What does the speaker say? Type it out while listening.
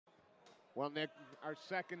Well, Nick, our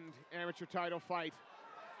second amateur title fight.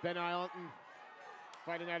 Ben Iontton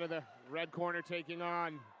fighting out of the red corner, taking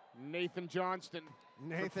on Nathan Johnstone.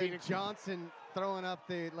 Nathan Johnson throwing up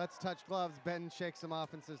the let's touch gloves. Ben shakes him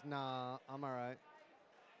off and says, nah, I'm all right.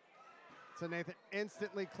 So Nathan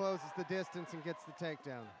instantly closes the distance and gets the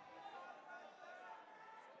takedown.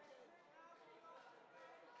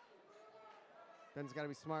 Ben's got to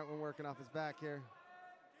be smart when working off his back here.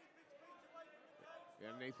 Yeah,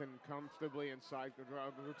 Nathan comfortably inside the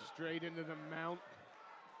drug, straight into the mount.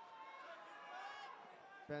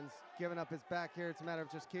 Ben's giving up his back here. It's a matter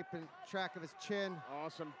of just keeping track of his chin.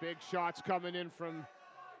 Awesome big shots coming in from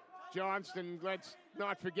Johnston. Let's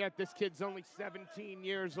not forget this kid's only 17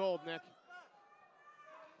 years old, Nick.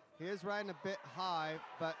 He is riding a bit high,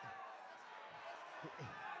 but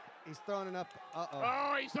he's throwing it up. Uh-oh.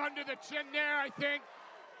 Oh, he's under the chin there, I think.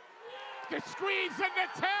 The squeeze in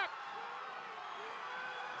the tip.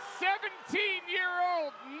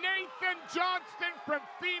 17-year-old Nathan Johnstone from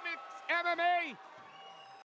Phoenix MMA